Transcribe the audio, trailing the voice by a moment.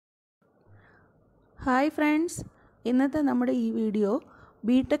Hi friends, ഇന്നത്തെ നമ്മുടെ ഈ വീഡിയോ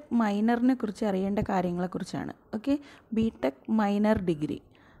b.tech മൈനറിനെ കുറിച്ച് അറിയേണ്ട കാര്യങ്ങളെക്കുറിച്ചാണ്. ഓക്കെ, b.tech മൈനർ ഡിഗ്രി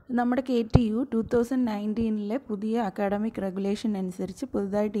നമ്മുടെ KTU 2019 പുതിയ അക്കാഡമിക് റെഗുലേഷൻ അനുസരിച്ച്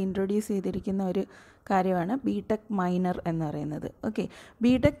പുതുതായിട്ട് ഇൻട്രൊഡ്യൂസ് ചെയ്തിരിക്കുന്ന ഒരു കാര്യമാണ് b.tech മൈനർ എന്ന് പറയുന്നത്. ഓക്കെ,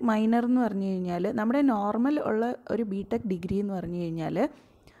 b.tech മൈനർ എന്ന് പറഞ്ഞു കഴിഞ്ഞാൽ നമ്മുടെ നോർമൽ ഉള്ള ഒരു b.tech ഡിഗ്രി എന്ന് പറഞ്ഞു കഴിഞ്ഞാൽ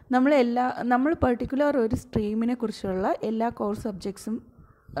നമ്മൾ പർട്ടിക്കുലർ ഒരു സ്ട്രീമിനെ കുറിച്ചുള്ള എല്ലാ കോഴ്സ് സബ്ജക്ട്സും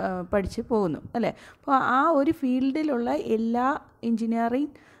പഠിച്ച് പോകുന്നു അല്ലേ. അപ്പോൾ ആ ഒരു ഫീൽഡിലുള്ള എല്ലാ എൻജിനീയറിങ്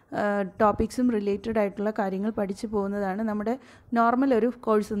ടോപ്പിക്സും റിലേറ്റഡ് ആയിട്ടുള്ള കാര്യങ്ങൾ പഠിച്ചു പോകുന്നതാണ് നമ്മുടെ നോർമൽ ഒരു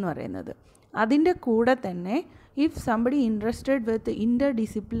കോഴ്സ് എന്ന് പറയുന്നത്. അതിൻ്റെ കൂടെ തന്നെ if somebody interested with inter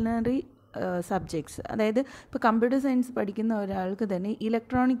disciplinary subjects, അതായത് ഇപ്പോൾ കമ്പ്യൂട്ടർ സയൻസ് പഠിക്കുന്ന ഒരാൾക്ക് തന്നെ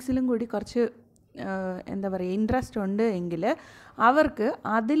ഇലക്ട്രോണിക്സിലും കൂടി കുറച്ച് ഇൻട്രസ്റ്റ് ഉണ്ട് എങ്കിൽ അവർക്ക്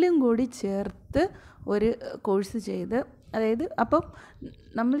അതിലും കൂടി ചേർത്ത് ഒരു കോഴ്സ് ചെയ്ത്, അതായത് അപ്പം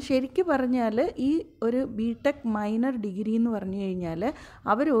നമ്മൾ ശരിക്കും പറഞ്ഞാൽ ഈ ഒരു b.tech മൈനർ ഡിഗ്രി എന്ന് പറഞ്ഞു കഴിഞ്ഞാൽ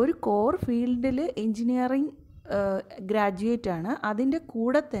അവർ ഒരു കോർ ഫീൽഡിൽ എൻജിനീയറിങ് ഗ്രാജുവേറ്റ് ആണ്. അതിൻ്റെ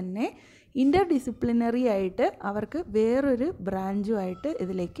കൂടെ തന്നെ ഇൻ്റർ ഡിസിപ്ലിനറി ആയിട്ട് അവർക്ക് വേറൊരു ബ്രാഞ്ചുമായിട്ട്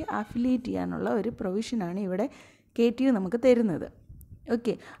ഇതിലേക്ക് അഫിലിയേറ്റ് ചെയ്യാനുള്ള ഒരു പ്രൊവിഷനാണ് ഇവിടെ KTU നമുക്ക് തരുന്നത്.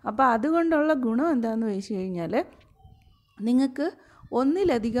 ഓക്കെ, അപ്പോൾ അതുകൊണ്ടുള്ള ഗുണം എന്താണെന്ന് വെച്ച് കഴിഞ്ഞാൽ നിങ്ങൾക്ക്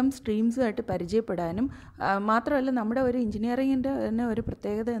ഒന്നിലധികം സ്ട്രീംസുമായിട്ട് പരിചയപ്പെടാനും മാത്രമല്ല, നമ്മുടെ ഒരു എൻജിനീയറിങ്ങിൻ്റെ തന്നെ ഒരു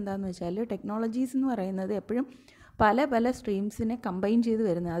പ്രത്യേകത എന്താണെന്ന് വെച്ചാൽ ടെക്നോളജീസ് എന്ന് പറയുന്നത് എപ്പോഴും പല സ്ട്രീംസിനെ കമ്പൈൻ ചെയ്ത്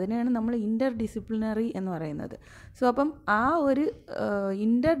വരുന്നത്, അതിനെയാണ് നമ്മൾ ഇൻ്റർ ഡിസിപ്ലിനറി എന്ന് പറയുന്നത്. സോ അപ്പം ആ ഒരു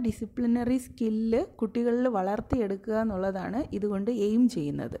ഇൻ്റർ ഡിസിപ്ലിനറി സ്കില്ല് കുട്ടികളിൽ വളർത്തിയെടുക്കുക എന്നുള്ളതാണ് ഇതുകൊണ്ട് എയിം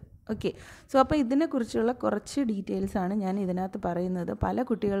ചെയ്യുന്നത്. ഓക്കെ, സോ അപ്പോൾ ഇതിനെക്കുറിച്ചുള്ള കുറച്ച് ഡീറ്റെയിൽസാണ് ഞാൻ ഇതിനകത്ത് പറയുന്നത്. പല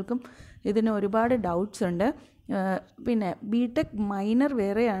കുട്ടികൾക്കും ഇതിന് ഒരുപാട് ഡൗട്ട്സ് ഉണ്ട്. പിന്നെ b.tech മൈനർ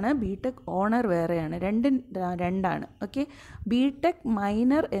വേറെയാണ്, b.tech ഓണർ വേറെയാണ്, രണ്ടാണ്. ഓക്കെ, b.tech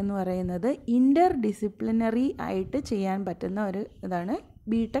മൈനർ എന്ന് പറയുന്നത് ഇൻ്റർ ഡിസിപ്ലിനറി ആയിട്ട് ചെയ്യാൻ പറ്റുന്ന ഒരു ഇതാണ്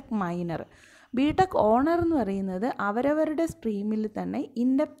b.tech മൈനർ. b.tech ഓണർ എന്ന് പറയുന്നത് അവരവരുടെ സ്ട്രീമിൽ തന്നെ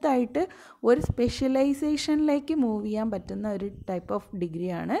ഇൻഡെപ്തായിട്ട് ഒരു സ്പെഷ്യലൈസേഷനിലേക്ക് മൂവ് ചെയ്യാൻ പറ്റുന്ന ഒരു ടൈപ്പ് ഓഫ്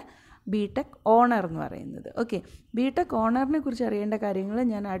ഡിഗ്രിയാണ് b.tech ഓണർ എന്ന് പറയുന്നത്. ഓക്കെ, b.tech ഓണറിനെ കുറിച്ച് അറിയേണ്ട കാര്യങ്ങൾ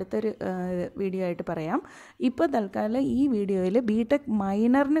ഞാൻ അടുത്തൊരു വീഡിയോ ആയിട്ട് പറയാം. ഇപ്പോൾ തൽക്കാലം ഈ വീഡിയോയിൽ b.tech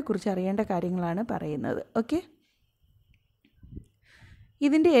മൈനറിനെ കുറിച്ച് അറിയേണ്ട കാര്യങ്ങളാണ് പറയുന്നത്. ഓക്കെ,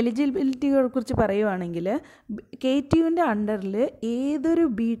 ഇതിൻ്റെ എലിജിബിലിറ്റിയെ കുറിച്ച് പറയുവാണെങ്കിൽ KTUവിൻ്റെ അണ്ടറിൽ ഏതൊരു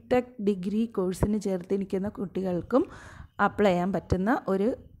b.tech ഡിഗ്രി കോഴ്സിന് ചേർത്തിരിക്കുന്ന കുട്ടികൾക്കും അപ്ലൈ ചെയ്യാൻ പറ്റുന്ന ഒരു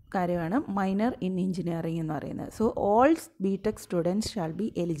കാര്യമാണ് മൈനർ ഇൻ എഞ്ചിനീയറിംഗ് എന്ന് പറയുന്നത്. So all b.tech students shall be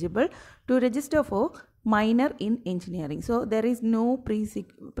eligible to register four minor in engineering. So there is no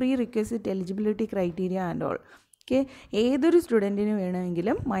pre requisite eligibility criteria and all. Okay, ഏതൊരു സ്റ്റുഡൻറ്റിന്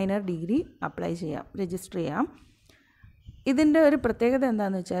വേണമെങ്കിലും മൈനർ ഡിഗ്രി അപ്ലൈ ചെയ്യാം, register ചെയ്യാം. ഇതിൻ്റെ ഒരു പ്രത്യേകത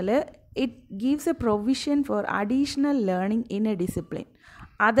എന്താണെന്ന് വെച്ചാൽ it gives A provision for additional learning in A discipline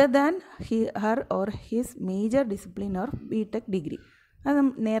other than her or his major discipline or b.tech degree. അത്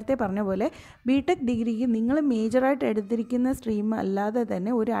നേരത്തെ പറഞ്ഞ പോലെ b.tech ഡിഗ്രിക്ക് നിങ്ങൾ മേജറായിട്ട് എടുത്തിരിക്കുന്ന സ്ട്രീം അല്ലാതെ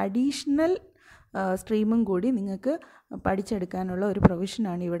തന്നെ ഒരു അഡീഷണൽ സ്ട്രീമും കൂടി നിങ്ങൾക്ക് പഠിച്ചെടുക്കാനുള്ള ഒരു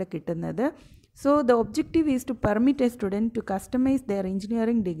പ്രൊവിഷനാണ് ഇവിടെ കിട്ടുന്നത്. So the objective is to permit A student to customise there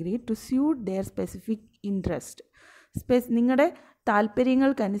engineering degree to suit there specific interest. നിങ്ങളുടെ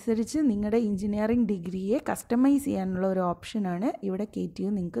താല്പര്യങ്ങൾക്കനുസരിച്ച് നിങ്ങളുടെ എഞ്ചിനീയറിംഗ് ഡിഗ്രിയെ കസ്റ്റമൈസ് ചെയ്യാനുള്ള ഒരു ഓപ്ഷനാണ് ഇവിടെ KTU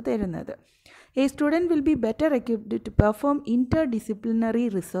നിങ്ങൾക്ക് തരുന്നത്. A student will be better equipped to perform inter disciplinary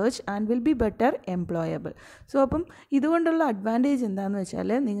research and will be better employable. So അപ്പം ഇതുകൊണ്ടുള്ള advantage എന്താണെന്ന്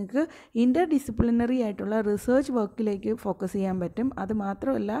വെച്ചാൽ നിങ്ങൾക്ക് ഇൻ്റർ ഡിസിപ്ലിനറി ആയിട്ടുള്ള റിസർച്ച് വർക്കിലേക്ക് ഫോക്കസ് ചെയ്യാൻ പറ്റും. അത്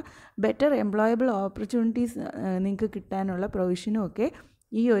മാത്രമല്ല ബെറ്റർ എംപ്ലോയബിൾ ഓപ്പർച്യൂണിറ്റീസ് നിങ്ങൾക്ക് കിട്ടാനുള്ള പ്രൊവിഷനും ഒക്കെ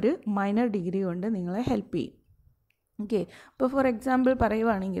ഈ ഒരു മൈനർ ഡിഗ്രി കൊണ്ട് നിങ്ങളെ ഹെൽപ്പ് ചെയ്യും. ഓക്കെ, ഇപ്പോൾ ഫോർ എക്സാമ്പിൾ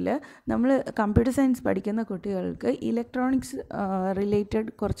പറയുവാണെങ്കിൽ നമ്മൾ കമ്പ്യൂട്ടർ സയൻസ് പഠിക്കുന്ന കുട്ടികൾക്ക് ഇലക്ട്രോണിക്സ്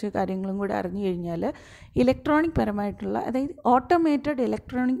റിലേറ്റഡ് കുറച്ച് കാര്യങ്ങളും കൂടെ അറിഞ്ഞു കഴിഞ്ഞാൽ ഇലക്ട്രോണിക് പരമായിട്ടുള്ള, അതായത് ഓട്ടോമേറ്റഡ്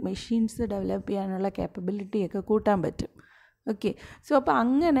ഇലക്ട്രോണിക് മെഷീൻസ് ഡെവലപ്പ് ചെയ്യാനുള്ള കേപ്പബിലിറ്റിയൊക്കെ കൂട്ടാൻ പറ്റും. ഓക്കെ, സോ അപ്പോൾ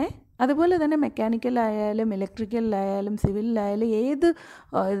അങ്ങനെ അതുപോലെ തന്നെ മെക്കാനിക്കലായാലും ഇലക്ട്രിക്കലിലായാലും സിവിലിലായാലും ഏത്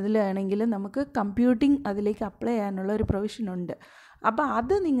ഇതിലാണെങ്കിലും നമുക്ക് കമ്പ്യൂട്ടിംഗ് അതിലേക്ക് അപ്ലൈ ചെയ്യാനുള്ള ഒരു പ്രൊവിഷനുണ്ട്. അപ്പോൾ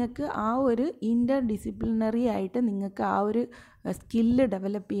അത് നിങ്ങൾക്ക് ആ ഒരു ഇൻ്റർ ഡിസിപ്ലിനറി ആയിട്ട് നിങ്ങൾക്ക് ആ ഒരു സ്കില്ല്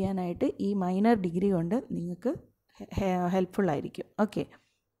ഡെവലപ്പ് ചെയ്യാനായിട്ട് ഈ മൈനർ ഡിഗ്രി കൊണ്ട് നിങ്ങൾക്ക് ഹെൽപ്ഫുള്ളായിരിക്കും. ഓക്കെ,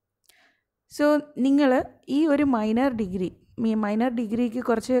 സോ നിങ്ങൾ ഈ ഒരു മൈനർ ഡിഗ്രിക്ക്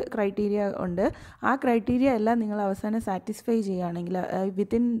കുറച്ച് ക്രൈറ്റീരിയ ഉണ്ട്. ആ ക്രൈറ്റീരിയ എല്ലാം നിങ്ങൾ അവസാനം സാറ്റിസ്ഫൈ ചെയ്യുകയാണെങ്കിൽ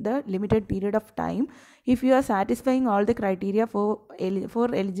within the limited period of time, if you are satisfying all the criteria four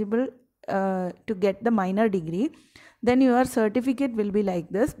eligible to get the minor degree, then your certificate will be like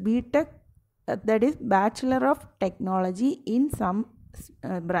this: b.tech, that is Bachelor of Technology in some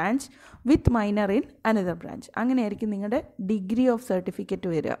branch with minor in another branch. അങ്ങനെയായിരിക്കും നിങ്ങളുടെ degree of certificate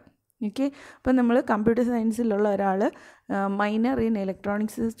വരിക. Okay, അപ്പം നമ്മൾ computer സയൻസിലുള്ള ഒരാൾ minor in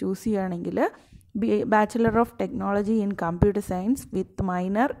electronics choose ചെയ്യുകയാണെങ്കിൽ bachelor of technology in computer science with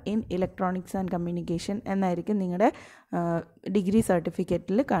minor in electronics and communication എന്നായിരിക്കും നിങ്ങളുടെ degree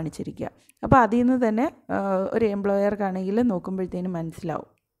സർട്ടിഫിക്കറ്റിൽ കാണിച്ചിരിക്കുക. അപ്പോൾ അതിൽ നിന്ന് തന്നെ ഒരു എംപ്ലോയർക്കാണെങ്കിൽ നോക്കുമ്പോഴത്തേനും മനസ്സിലാവും.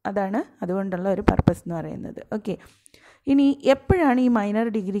 അതാണ് അതുകൊണ്ടുള്ള ഒരു പർപ്പസ് എന്ന് പറയുന്നത്. ഓക്കെ, ഇനി എപ്പോഴാണ് ഈ മൈനർ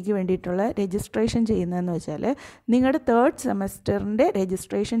ഡിഗ്രിക്ക് വേണ്ടിയിട്ടുള്ള രജിസ്ട്രേഷൻ ചെയ്യുന്നതെന്ന് വെച്ചാൽ നിങ്ങളുടെ 3rd സെമസ്റ്ററിൻ്റെ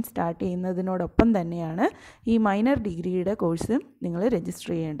രജിസ്ട്രേഷൻ സ്റ്റാർട്ട് ചെയ്യുന്നതിനോടൊപ്പം തന്നെയാണ് ഈ മൈനർ ഡിഗ്രിയുടെ കോഴ്സ് നിങ്ങൾ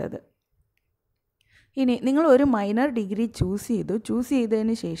രജിസ്റ്റർ ചെയ്യേണ്ടത്. ഇനി നിങ്ങൾ ഒരു മൈനർ ഡിഗ്രി ചൂസ്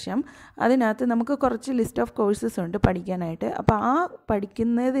ചെയ്തതിന് ശേഷം അതിനകത്ത് നമുക്ക് കുറച്ച് ലിസ്റ്റ് ഓഫ് കോഴ്സസ് ഉണ്ട് പഠിക്കാനായിട്ട്. അപ്പോൾ ആ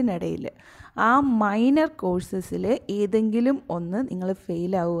പഠിക്കുന്നതിനിടയിൽ ആ മൈനർ കോഴ്സസിൽ ഏതെങ്കിലും ഒന്ന് നിങ്ങൾ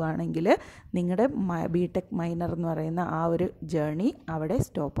ഫെയിൽ ആവുകയാണെങ്കിൽ നിങ്ങളുടെ ബി.ടെക് മൈനർ എന്ന് പറയുന്ന ആ ഒരു ജേർണി അവിടെ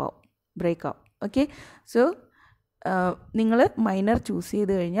സ്റ്റോപ്പ് ആവും, ബ്രേക്ക് ആവും. ഓക്കെ, സോ നിങ്ങൾ മൈനർ ചൂസ്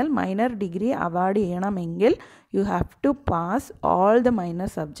ചെയ്ത് കഴിഞ്ഞാൽ മൈനർ ഡിഗ്രി അവാർഡ് ചെയ്യണമെങ്കിൽ you have to pass all the minor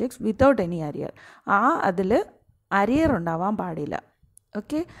subjects without any arrear. അതിൽ അരിയർ ഉണ്ടാവാൻ പാടില്ല.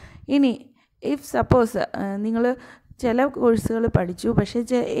 ഓക്കെ, ഇനി ഇഫ് സപ്പോസ് നിങ്ങൾ ചില കോഴ്സുകൾ പഠിച്ചു, പക്ഷേ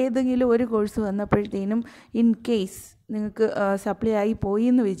ഏതെങ്കിലും ഒരു കോഴ്സ് വന്നപ്പോഴത്തേനും ഇൻ കേസ് നിങ്ങൾക്ക് സപ്ലൈ ആയി പോയി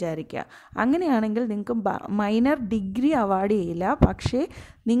എന്ന് വിചാരിക്കുക. അങ്ങനെയാണെങ്കിൽ നിങ്ങൾക്ക് മൈനർ ഡിഗ്രി അവാർഡ് ചെയ്യില്ല. പക്ഷേ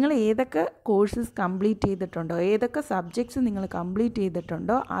നിങ്ങൾ ഏതൊക്കെ കോഴ്സസ് കംപ്ലീറ്റ് ചെയ്തിട്ടുണ്ടോ, ഏതൊക്കെ സബ്ജക്ട്സ് നിങ്ങൾ കംപ്ലീറ്റ്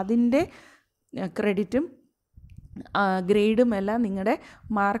ചെയ്തിട്ടുണ്ടോ അതിൻ്റെ ക്രെഡിറ്റും ഗ്രേഡും എല്ലാം നിങ്ങളുടെ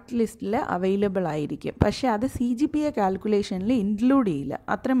മാർക്ക് ലിസ്റ്റിൽ അവൈലബിൾ ആയിരിക്കും. പക്ഷേ അത് CGPA കാൽക്കുലേഷനിൽ ഇൻക്ലൂഡ് ചെയ്യില്ല,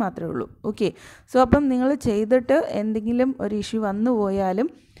 അത്ര മാത്രമേ ഉള്ളൂ. ഓക്കെ, സോ അപ്പം നിങ്ങൾ ചെയ്തിട്ട് എന്തെങ്കിലും ഒരു ഇഷ്യൂ വന്നു പോയാലും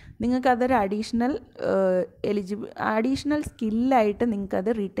നിങ്ങൾക്കതൊരു അഡീഷണൽ സ്കില്ലായിട്ട് നിങ്ങൾക്കത്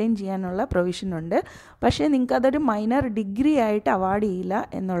റിട്ടൈൻ ചെയ്യാനുള്ള പ്രൊവിഷനുണ്ട്. പക്ഷേ നിങ്ങൾക്കതൊരു മൈനർ ഡിഗ്രി ആയിട്ട് അവാർഡ് ചെയ്യില്ല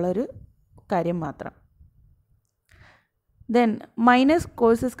എന്നുള്ളൊരു കാര്യം മാത്രം. Then minor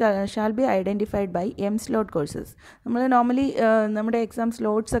courses shall be identified by M-slot courses. നമ്മൾ നോർമലി നമ്മുടെ എക്സാം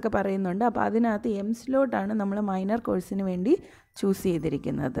സ്ലോട്ട്സ് ഒക്കെ പറയുന്നുണ്ട്. അപ്പോൾ അതിനകത്ത് M-slot ആണ് നമ്മൾ മൈനർ കോഴ്സിന് വേണ്ടി ചൂസ്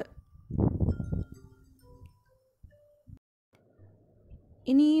ചെയ്തിരിക്കുന്നത്.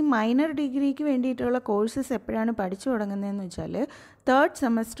 ഇനി ഈ മൈനർ ഡിഗ്രിക്ക് വേണ്ടിയിട്ടുള്ള കോഴ്സസ് എപ്പോഴാണ് പഠിച്ചു തുടങ്ങുന്നതെന്ന് വെച്ചാൽ 3rd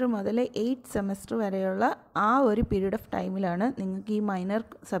സെമസ്റ്റർ മുതൽ 8th സെമസ്റ്റർ വരെയുള്ള ആ ഒരു പീരീഡ് ഓഫ് ടൈമിലാണ് നിങ്ങൾക്ക് ഈ മൈനർ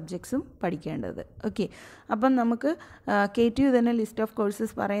സബ്ജക്ട്സും പഠിക്കേണ്ടത്. ഓക്കെ, അപ്പം നമുക്ക് KTU തന്നെ ലിസ്റ്റ് ഓഫ്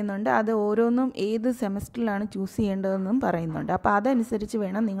കോഴ്സസ് പറയുന്നുണ്ട്. അത് ഓരോന്നും ഏത് സെമസ്റ്ററിലാണ് ചൂസ് ചെയ്യേണ്ടതെന്നും പറയുന്നുണ്ട്. അപ്പോൾ അതനുസരിച്ച്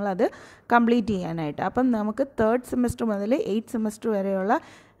വേണം നിങ്ങളത് കംപ്ലീറ്റ് ചെയ്യാനായിട്ട്. അപ്പം നമുക്ക് 3rd സെമസ്റ്റർ മുതൽ 8th സെമസ്റ്റർ വരെയുള്ള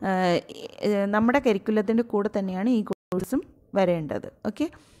നമ്മുടെ കരിക്കുലത്തിൻ്റെ കൂടെ തന്നെയാണ് ഈ കോഴ്സും വരേണ്ടത്. Okay,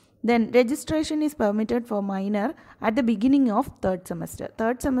 then registration is permitted four minor at the beginning of 3rd semester.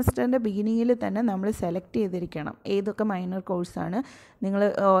 3rd സെമസ്റ്ററിൻ്റെ ബിഗിനിങ്ങിൽ തന്നെ നമ്മൾ സെലക്ട് ചെയ്തിരിക്കണം ഏതൊക്കെ മൈനർ കോഴ്സാണ് നിങ്ങൾ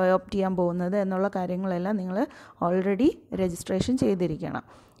ഓപ്റ്റ് ചെയ്യാൻ പോകുന്നത് എന്നുള്ള കാര്യങ്ങളെല്ലാം നിങ്ങൾ ഓൾറെഡി രജിസ്ട്രേഷൻ ചെയ്തിരിക്കണം.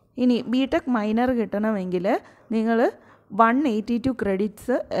 ഇനി ബി.ടെക് മൈനർ കിട്ടണമെങ്കിൽ നിങ്ങൾ 182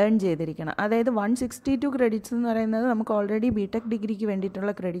 ക്രെഡിറ്റ്സ് ഏൺ ചെയ്തിരിക്കണം. അതായത് 162 ക്രെഡിറ്റ്സ് എന്ന് പറയുന്നത് നമുക്ക് ഓൾറെഡി ബി.ടെക് ഡിഗ്രിക്ക്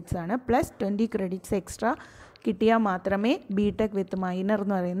വേണ്ടിയിട്ടുള്ള ക്രെഡിറ്റ്സ് ആണ്. പ്ലസ് 20 ക്രെഡിറ്റ്സ് എക്സ്ട്രാ കിട്ടിയാൽ മാത്രമേ ബി.ടെക് വിത്ത് മൈനർ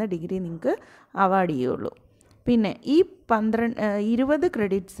എന്ന് പറയുന്ന ഡിഗ്രി നിങ്ങൾക്ക് അവാർഡ് ചെയ്യുള്ളൂ. പിന്നെ ഈ 20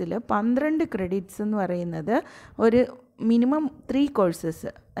 ക്രെഡിറ്റ്സിൽ 12 ക്രെഡിറ്റ്സ് എന്ന് പറയുന്നത് ഒരു മിനിമം 3 കോഴ്സസ്,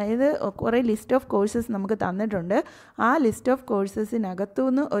 അതായത് കുറേ ലിസ്റ്റ് ഓഫ് കോഴ്സസ് നമുക്ക് തന്നിട്ടുണ്ട്. ആ ലിസ്റ്റ് ഓഫ്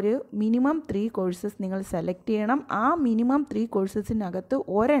കോഴ്സസിനകത്തുനിന്ന് ഒരു മിനിമം 3 കോഴ്സസ് നിങ്ങൾ സെലക്ട് ചെയ്യണം. ആ മിനിമം 3 കോഴ്സസിനകത്ത്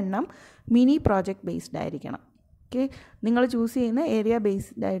ഒരെണ്ണം മിനി പ്രോജക്റ്റ് ബേസ്ഡ് ആയിരിക്കണം. ഓക്കെ, നിങ്ങൾ ചൂസ് ചെയ്യുന്ന ഏരിയ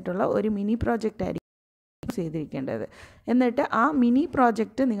ബേസ്ഡ് ആയിട്ടുള്ള ഒരു മിനി പ്രോജക്റ്റ് ആയിരിക്കും ചെയ്തിരിക്കേണ്ടത്. എന്നിട്ട് ആ മിനി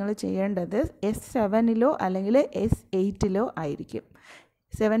പ്രോജക്റ്റ് നിങ്ങൾ ചെയ്യേണ്ടത് S7 അല്ലെങ്കിൽ S8 ആയിരിക്കും.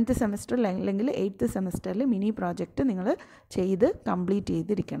 7th സെമസ്റ്ററിൽ അല്ലെങ്കിൽ 8th സെമസ്റ്ററിൽ മിനി പ്രോജക്റ്റ് നിങ്ങൾ ചെയ്ത് കംപ്ലീറ്റ്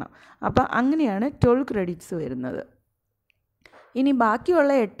ചെയ്തിരിക്കണം. അപ്പോൾ അങ്ങനെയാണ് 12 ക്രെഡിറ്റ്സ് വരുന്നത്. ഇനി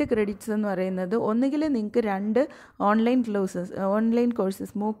ബാക്കിയുള്ള 8 ക്രെഡിറ്റ്സ് എന്ന് പറയുന്നത് ഒന്നുകിൽ നിങ്ങൾക്ക് 2 ഓൺലൈൻ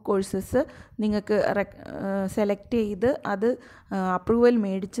കോഴ്സസ് മൂക്ക് കോഴ്സസ് നിങ്ങൾക്ക് സെലക്ട് ചെയ്ത് അത് അപ്രൂവൽ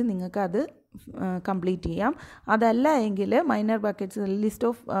മേടിച്ച് നിങ്ങൾക്കത് കംപ്ലീറ്റ് ചെയ്യാം. അതല്ല എങ്കിൽ minor buckets list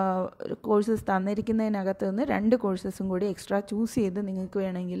of courses തന്നിരിക്കുന്നതിനകത്ത് നിന്ന് 2 കോഴ്സസും കൂടി എക്സ്ട്രാ ചൂസ് ചെയ്ത് നിങ്ങൾക്ക്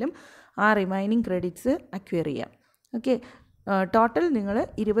വേണമെങ്കിലും ആ റിമൈനിങ് ക്രെഡിറ്റ്സ് അക്വയർ ചെയ്യാം. ഓക്കെ, ടോട്ടൽ നിങ്ങൾ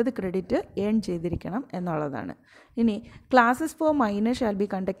 20 ക്രെഡിറ്റ് ഏൺ ചെയ്തിരിക്കണം എന്നുള്ളതാണ്. ഇനി classes four minor shall be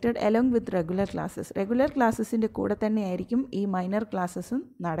conducted along with regular ക്ലാസ്സസിൻ്റെ കൂടെ തന്നെയായിരിക്കും ഈ മൈനർ ക്ലാസ്സസും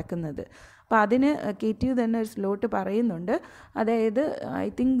നടക്കുന്നത്. അപ്പോൾ അതിന് KTU തന്നെ ഒരു സ്ലോട്ട് പറയുന്നുണ്ട്. അതായത് ഐ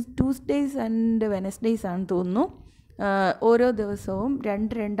തിങ്ക് ട്യൂസ്ഡേയ്സ് ആൻഡ് വെനസ്ഡേയ്സ് ആണെന്ന് തോന്നുന്നു. ഓരോ ദിവസവും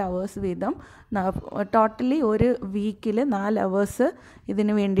 2 hours വീതം, ടോട്ടലി ഒരു വീക്കിൽ 4 hours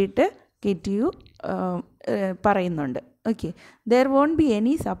ഇതിന് വേണ്ടിയിട്ട് KTU പറയുന്നുണ്ട്. Okay. There won't be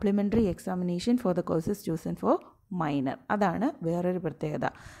any supplementary examination for the courses chosen four minor. അതാണ് വേറൊരു പ്രത്യേകത.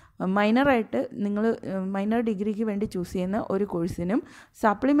 മൈനറായിട്ട് നിങ്ങൾ മൈനർ ഡിഗ്രിക്ക് വേണ്ടി ചൂസ് ചെയ്യുന്ന ഒരു കോഴ്സിനും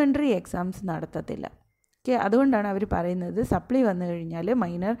സപ്ലിമെൻ്ററി എക്സാംസ് നടത്തത്തില്ല. ഓക്കെ, അതുകൊണ്ടാണ് അവർ പറയുന്നത് സപ്ലി വന്നു കഴിഞ്ഞാൽ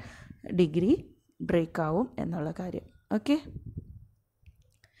മൈനർ ഡിഗ്രി ബ്രേക്ക് ആവും എന്നുള്ള കാര്യം. ഓക്കെ.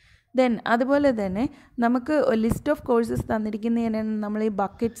 ദെൻ അതുപോലെ തന്നെ നമുക്ക് ലിസ്റ്റ് ഓഫ് കോഴ്സസ് തന്നിരിക്കുന്നതിനാണ് നമ്മൾ ഈ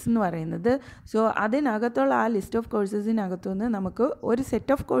ബക്കറ്റ്സ് എന്ന് പറയുന്നത്. സോ അതിനകത്തുള്ള ആ ലിസ്റ്റ് ഓഫ് കോഴ്സസിനകത്തുനിന്ന് നമുക്ക് ഒരു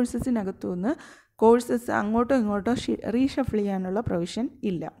സെറ്റ് ഓഫ് കോഴ്സസിനകത്തുനിന്ന് കോഴ്സസ് അങ്ങോട്ടോ ഇങ്ങോട്ടോ റീഷഫിൾ ചെയ്യാനുള്ള പ്രൊവിഷൻ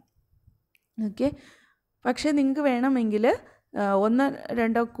ഇല്ല. ഓക്കെ. പക്ഷേ നിങ്ങൾക്ക് വേണമെങ്കിൽ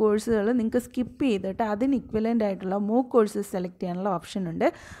 1-2 കോഴ്സുകൾ നിങ്ങൾക്ക് സ്കിപ്പ് ചെയ്തിട്ട് അതിന് ഇക്വലൻ്റ് ആയിട്ടുള്ള മൂക്ക് കോഴ്സസ് സെലക്ട് ചെയ്യാനുള്ള ഓപ്ഷൻ ഉണ്ട്.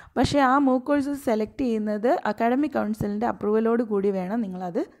 പക്ഷേ ആ മൂക്ക് കോഴ്സസ് സെലക്ട് ചെയ്യുന്നത് അക്കാഡമിക് കൗൺസിലിൻ്റെ അപ്രൂവലോട് കൂടി വേണം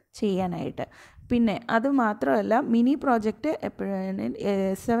നിങ്ങളത് ചെയ്യാനായിട്ട്. പിന്നെ അത് മാത്രമല്ല, മിനി പ്രോജക്റ്റ് എപ്പോഴും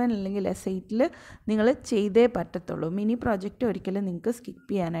S7 അല്ലെങ്കിൽ S8 നിങ്ങൾ ചെയ്തേ പറ്റത്തുള്ളൂ. മിനി പ്രോജക്റ്റ് ഒരിക്കലും നിങ്ങൾക്ക്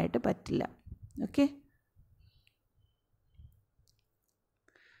സ്കിപ്പ് ചെയ്യാനായിട്ട് പറ്റില്ല. ഓക്കെ.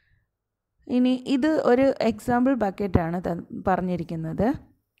 ഇനി ഇത് ഒരു എക്സാമ്പിൾ ബക്കറ്റാണ് പറഞ്ഞിരിക്കുന്നത്.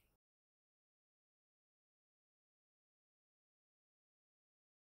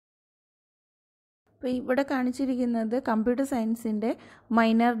 അപ്പോൾ ഇവിടെ കാണിച്ചിരിക്കുന്നത് കമ്പ്യൂട്ടർ സയൻസിൻ്റെ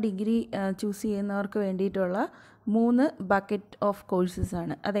മൈനർ ഡിഗ്രി ചൂസ് ചെയ്യുന്നവർക്ക് വേണ്ടിയിട്ടുള്ള 3 ബക്കറ്റ് ഓഫ് കോഴ്സസ്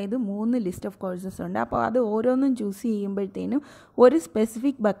ആണ്. അതായത് 3 ലിസ്റ്റ് ഓഫ് കോഴ്സസ് ഉണ്ട്. അപ്പോൾ അത് ഓരോന്നും ചൂസ് ചെയ്യുമ്പോഴത്തേനും ഒരു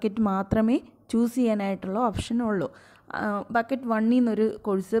സ്പെസിഫിക് ബക്കറ്റ് മാത്രമേ ചൂസ് ചെയ്യാനായിട്ടുള്ള ഓപ്ഷൻ ഉള്ളൂ. ബക്കറ്റ് 1 നിന്നൊരു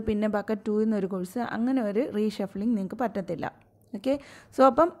കോഴ്സ്, പിന്നെ ബക്കറ്റ് 2 നിന്നൊരു കോഴ്സ്, അങ്ങനെ ഒരു റീഷഫ്ലിംഗ് നിങ്ങൾക്ക് പറ്റത്തില്ല. ഓക്കെ. സോ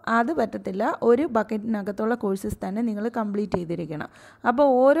അപ്പം അത് പറ്റത്തില്ല. ഒരു ബക്കറ്റിനകത്തുള്ള കോഴ്സസ് തന്നെ നിങ്ങൾ കംപ്ലീറ്റ് ചെയ്തിരിക്കണം. അപ്പോൾ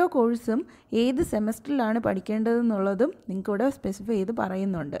ഓരോ കോഴ്സും ഏത് സെമസ്റ്ററിലാണ് പഠിക്കേണ്ടതെന്നുള്ളതും നിങ്ങൾക്കിവിടെ സ്പെസിഫൈ ചെയ്ത്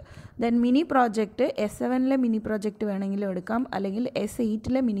പറയുന്നുണ്ട്. Then mini project S7 mini project വേണമെങ്കിലും എടുക്കാം, അല്ലെങ്കിൽ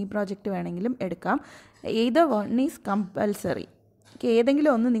S8 മിനി പ്രോജക്റ്റ് വേണമെങ്കിലും എടുക്കാം. either one is compulsory.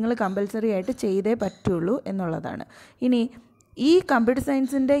 ഏതെങ്കിലും ഒന്ന് നിങ്ങൾ കമ്പൽസറി ആയിട്ട് ചെയ്തേ പറ്റുള്ളൂ എന്നുള്ളതാണ്. ഇനി ഈ കമ്പ്യൂട്ടർ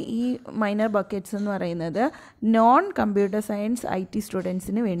സയൻസിൻ്റെ ഈ മൈനർ ബക്കറ്റ്സ് എന്ന് പറയുന്നത് നോൺ കമ്പ്യൂട്ടർ സയൻസ് IT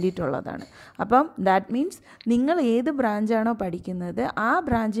സ്റ്റുഡൻസിന് വേണ്ടിയിട്ടുള്ളതാണ്. അപ്പം ദാറ്റ് മീൻസ് നിങ്ങൾ ഏത് ബ്രാഞ്ചാണോ പഠിക്കുന്നത് ആ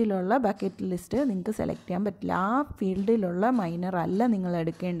ബ്രാഞ്ചിലുള്ള ബക്കറ്റ് ലിസ്റ്റ് നിങ്ങൾക്ക് സെലക്ട് ചെയ്യാൻ പറ്റില്ല. ആ ഫീൽഡിലുള്ള മൈനർ അല്ല നിങ്ങൾ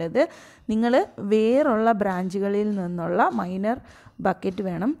എടുക്കേണ്ടത്. നിങ്ങൾ വേറുള്ള ബ്രാഞ്ചുകളിൽ നിന്നുള്ള മൈനർ ബക്കറ്റ്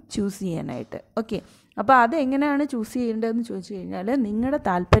വേണം ചൂസ് ചെയ്യാനായിട്ട്. ഓക്കെ. അപ്പോൾ അതെങ്ങനെയാണ് ചൂസ് ചെയ്യേണ്ടതെന്ന് ചോദിച്ചു കഴിഞ്ഞാൽ നിങ്ങളുടെ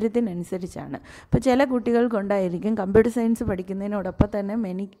താല്പര്യത്തിനനുസരിച്ചാണ്. ഇപ്പോൾ ചില കുട്ടികൾക്കുണ്ടായിരിക്കും കമ്പ്യൂട്ടർ സയൻസ് പഠിക്കുന്നതിനോടൊപ്പം തന്നെ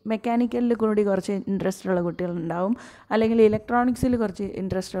മെക്കാനിക്കലിൽ കൂടി കുറച്ച് ഇൻട്രസ്റ്റ് ഉള്ള കുട്ടികളുണ്ടാവും, അല്ലെങ്കിൽ ഇലക്ട്രോണിക്സിൽ കുറച്ച്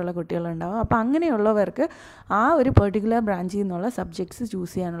ഇൻട്രസ്റ്റ് ഉള്ള കുട്ടികളുണ്ടാവും. അപ്പോൾ അങ്ങനെയുള്ളവർക്ക് ആ ഒരു പെർട്ടിക്കുലർ ബ്രാഞ്ചിൽ നിന്നുള്ള സബ്ജക്ട്സ്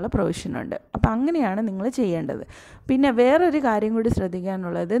ചൂസ് ചെയ്യാനുള്ള പ്രൊവിഷനുണ്ട്. അപ്പോൾ അങ്ങനെയാണ് നിങ്ങൾ ചെയ്യേണ്ടത്. പിന്നെ വേറൊരു കാര്യം കൂടി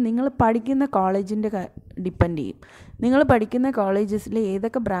ശ്രദ്ധിക്കാനുള്ളത്, നിങ്ങൾ പഠിക്കുന്ന കോളേജിൻ്റെ ഡിപ്പെൻഡ് ചെയ്യും. നിങ്ങൾ പഠിക്കുന്ന കോളേജസിൽ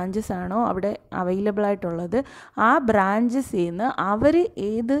ഏതൊക്കെ ബ്രാഞ്ചസ് ആണോ അവിടെ അവൈലബിൾ ആയിട്ടുള്ളത് ആ ബ്രാഞ്ചസിൽ നിന്ന് അവർ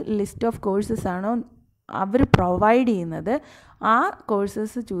ഏത് ലിസ്റ്റ് ഓഫ് കോഴ്സസ് ആണോ അവർ പ്രൊവൈഡ് ചെയ്യുന്നത് ആ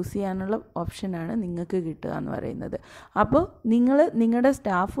കോഴ്സസ് ചൂസ് ചെയ്യാനുള്ള ഓപ്ഷനാണ് നിങ്ങൾക്ക് കിട്ടുക എന്ന് പറയുന്നത്. അപ്പോൾ നിങ്ങൾ നിങ്ങളുടെ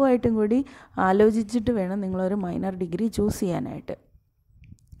സ്റ്റാഫുമായിട്ടും കൂടി ആലോചിച്ചിട്ട് വേണം നിങ്ങളൊരു മൈനർ ഡിഗ്രി ചൂസ് ചെയ്യാനായിട്ട്.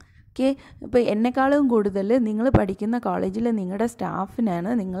 ഓക്കെ. ഇപ്പോൾ എന്നെക്കാളും കൂടുതൽ നിങ്ങൾ പഠിക്കുന്ന കോളേജിൽ നിങ്ങളുടെ സ്റ്റാഫിനാണ്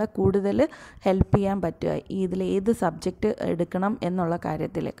നിങ്ങളെ കൂടുതൽ ഹെൽപ്പ് ചെയ്യാൻ പറ്റുക ഇതിൽ ഏത് സബ്ജക്റ്റ് എടുക്കണം എന്നുള്ള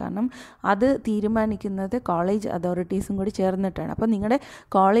കാര്യത്തിൽ. കാരണം അത് തീരുമാനിക്കുന്നത് കോളേജ് അതോറിറ്റീസും കൂടി ചേർന്നിട്ടാണ്. അപ്പോൾ നിങ്ങളുടെ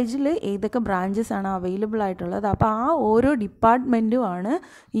കോളേജിൽ ഏതൊക്കെ ബ്രാഞ്ചസ് ആണ് അവൈലബിൾ ആയിട്ടുള്ളത് അപ്പോൾ ആ ഓരോ ഡിപ്പാർട്ട്മെൻറ്റുമാണ്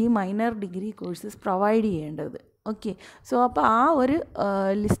ഈ മൈനർ ഡിഗ്രി കോഴ്സസ് പ്രൊവൈഡ് ചെയ്യേണ്ടത്. ഓക്കെ. സോ അപ്പോൾ ആ ഒരു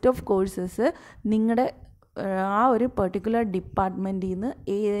ലിസ്റ്റ് ഓഫ് കോഴ്സസ് നിങ്ങളുടെ ആ ഒരു പെർട്ടിക്കുലർ ഡിപ്പാർട്ട്മെൻറ്റിൽ നിന്ന്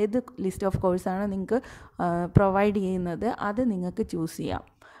ഏത് ലിസ്റ്റ് ഓഫ് കോഴ്സാണ് നിങ്ങൾക്ക് പ്രൊവൈഡ് ചെയ്യുന്നത് അത് നിങ്ങൾക്ക് ചൂസ് ചെയ്യാം.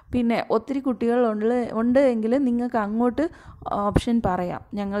 പിന്നെ ഒത്തിരി കുട്ടികളുണ്ട് എങ്കിൽ നിങ്ങൾക്ക് അങ്ങോട്ട് ഓപ്ഷൻ പറയാം,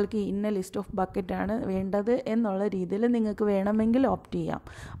 ഞങ്ങൾക്ക് ഇന്ന ലിസ്റ്റ് ഓഫ് ബക്കറ്റാണ് വേണ്ടത് എന്നുള്ള രീതിയിൽ നിങ്ങൾക്ക് വേണമെങ്കിൽ ഓപ്റ്റ് ചെയ്യാം.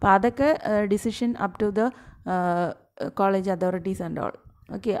 അപ്പോൾ അതൊക്കെ decision up to the college authorities and all.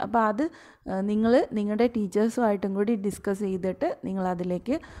 Okay. അപ്പോൾ അത് നിങ്ങൾ നിങ്ങളുടെ ടീച്ചേഴ്സുമായിട്ടും കൂടി ഡിസ്കസ് ചെയ്തിട്ട്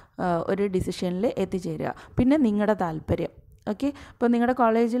നിങ്ങളതിലേക്ക് ഒരു ഡിസിഷനിൽ എത്തിച്ചേരുക. പിന്നെ നിങ്ങളുടെ താല്പര്യം. ഓക്കെ. ഇപ്പോൾ നിങ്ങളുടെ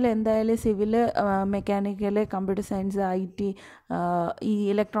കോളേജിൽ എന്തായാലും civil, mechanical, computer science, IT, ഈ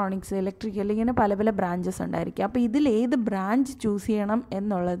ഇലക്ട്രോണിക്സ്, ഇലക്ട്രിക്കൽ, ഇങ്ങനെ പല പല ബ്രാഞ്ചസ് ഉണ്ടായിരിക്കും. അപ്പോൾ ഇതിൽ ഏത് ബ്രാഞ്ച് ചൂസ് ചെയ്യണം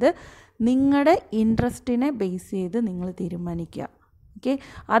എന്നുള്ളത് നിങ്ങളുടെ ഇൻട്രസ്റ്റിനെ ബേസ് ചെയ്ത് നിങ്ങൾ തീരുമാനിക്കുക. ഓക്കെ.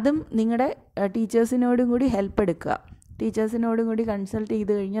 അതും നിങ്ങളുടെ ടീച്ചേഴ്സിനോടും കൂടി ഹെൽപ്പ് എടുക്കുക. ടീച്ചേഴ്സിനോടും കൂടി കൺസൾട്ട്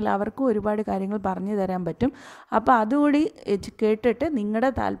ചെയ്ത് കഴിഞ്ഞാൽ അവർക്കും ഒരുപാട് കാര്യങ്ങൾ പറഞ്ഞു തരാൻ പറ്റും. അപ്പോൾ അതുകൂടി കേട്ടിട്ട് നിങ്ങളുടെ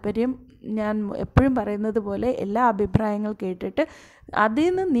താല്പര്യം, ഞാൻ എപ്പോഴും പറയുന്നത് പോലെ എല്ലാ അഭിപ്രായങ്ങൾ കേട്ടിട്ട് അതിൽ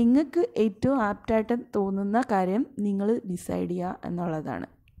നിന്ന് നിങ്ങൾക്ക് ഏറ്റവും ആപ്റ്റായിട്ട് തോന്നുന്ന കാര്യം നിങ്ങൾ ഡിസൈഡ് ചെയ്യുക എന്നുള്ളതാണ്.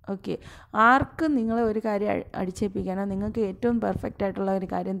 ഓക്കെ, ആർക്കും നിങ്ങളെ ഒരു കാര്യം അടിച്ചേൽപ്പിക്കാനോ നിങ്ങൾക്ക് ഏറ്റവും പെർഫെക്റ്റ് ആയിട്ടുള്ള ഒരു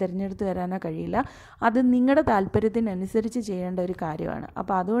കാര്യം തിരഞ്ഞെടുത്ത് തരാനോ കഴിയില്ല. അത് നിങ്ങളുടെ താല്പര്യത്തിനനുസരിച്ച് ചെയ്യേണ്ട ഒരു കാര്യമാണ്.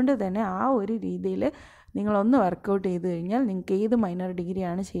 അപ്പോൾ അതുകൊണ്ട് തന്നെ ആ ഒരു രീതിയിൽ നിങ്ങളൊന്ന് വർക്കൗട്ട് ചെയ്ത് കഴിഞ്ഞാൽ നിങ്ങൾക്ക് ഏത് മൈനർ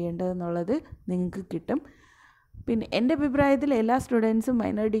ഡിഗ്രിയാണ് ചെയ്യേണ്ടതെന്നുള്ളത് നിങ്ങൾക്ക് കിട്ടും. പിന്നെ എൻ്റെ അഭിപ്രായത്തിൽ എല്ലാ സ്റ്റുഡൻസും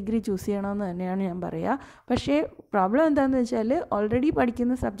മൈനർ ഡിഗ്രി ചൂസ് ചെയ്യണമെന്ന് തന്നെയാണ് ഞാൻ പറയുക. പക്ഷേ പ്രോബ്ലം എന്താണെന്ന് വെച്ചാൽ ഓൾറെഡി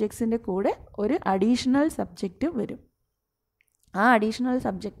പഠിക്കുന്ന സബ്ജക്ട്സിൻ്റെ കൂടെ ഒരു അഡീഷണൽ സബ്ജക്റ്റ് വരും. ആ അഡീഷണൽ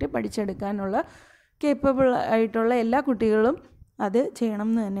സബ്ജക്റ്റ് പഠിച്ചെടുക്കാനുള്ള കേപ്പബിൾ ആയിട്ടുള്ള എല്ലാ കുട്ടികളും അത് ചെയ്യണം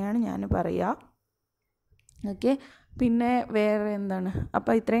എന്ന് തന്നെയാണ് ഞാൻ പറയുക. ഓക്കെ, പിന്നെ വേറെ എന്താണ്,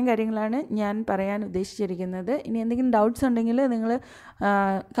 അപ്പോൾ ഇത്രയും കാര്യങ്ങളാണ് ഞാൻ പറയാൻ ഉദ്ദേശിച്ചിരിക്കുന്നത്. ഇനി എന്തെങ്കിലും ഡൗട്ട്സ് ഉണ്ടെങ്കിൽ നിങ്ങൾ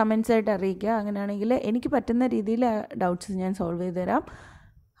കമൻസ് ആയിട്ട് അറിയിക്കുക. അങ്ങനെയാണെങ്കിൽ എനിക്ക് പറ്റുന്ന രീതിയിൽ ഡൗട്ട്സ് ഞാൻ സോൾവ് ചെയ്ത് തരാം.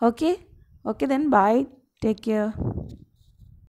 Okay then bye, take care.